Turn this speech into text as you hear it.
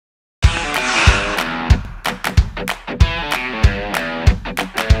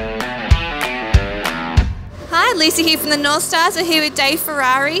Lucy here from the Northstars. We're here with Dave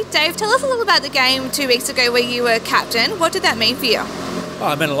Ferrari. Dave, tell us a little about the game 2 weeks ago where you were captain. What did that mean for you?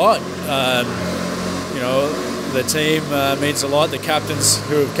 Oh, it meant a lot. The team means a lot. The captains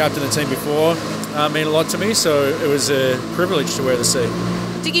who have captained the team before mean a lot to me, so it was a privilege to wear the C.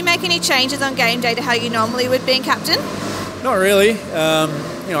 Did you make any changes on game day to how you normally would being captain? Not really.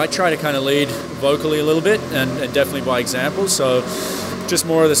 I try to kind of lead vocally a little bit and definitely by example, so just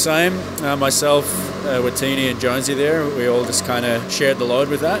more of the same. Myself, with Teeny and Jonesy there, we all just kind of shared the load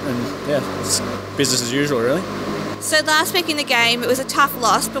with that, and yeah, it's business as usual really. So last week in the game, it was a tough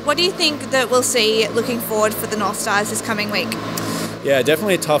loss, but what do you think that we'll see looking forward for the Northstars this coming week? Yeah,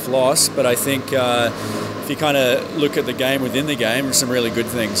 definitely a tough loss, but I think if you kind of look at the game within the game, there's some really good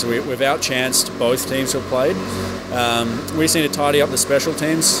things. We've outchanced both teams who have played. We just need to tidy up the special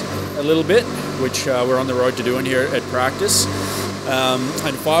teams a little bit, which we're on the road to doing here at practice.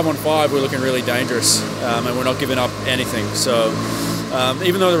 And 5-on-5, we're looking really dangerous, and we're not giving up anything. So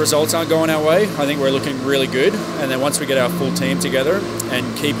even though the results aren't going our way, I think we're looking really good. And then once we get our full team together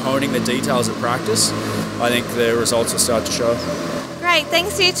and keep honing the details at practice, I think the results will start to show. Great,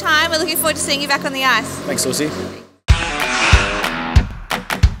 thanks for your time. We're looking forward to seeing you back on the ice. Thanks, Lucy.